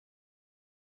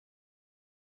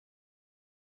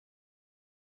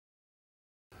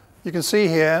You can see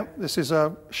here, this is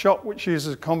a shop which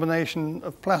uses a combination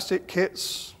of plastic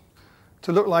kits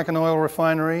to look like an oil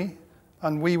refinery,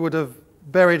 and we would have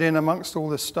buried in amongst all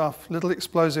this stuff little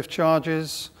explosive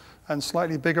charges and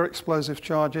slightly bigger explosive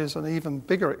charges and even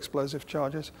bigger explosive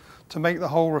charges to make the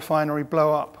whole refinery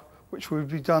blow up, which would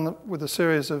be done with a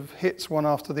series of hits one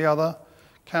after the other,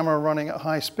 camera running at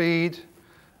high speed,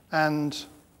 and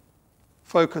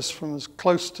focus from as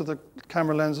close to the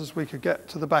camera lens as we could get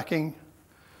to the backing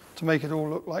to make it all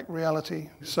look like reality.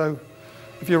 So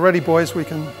if you're ready, boys, we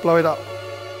can blow it up.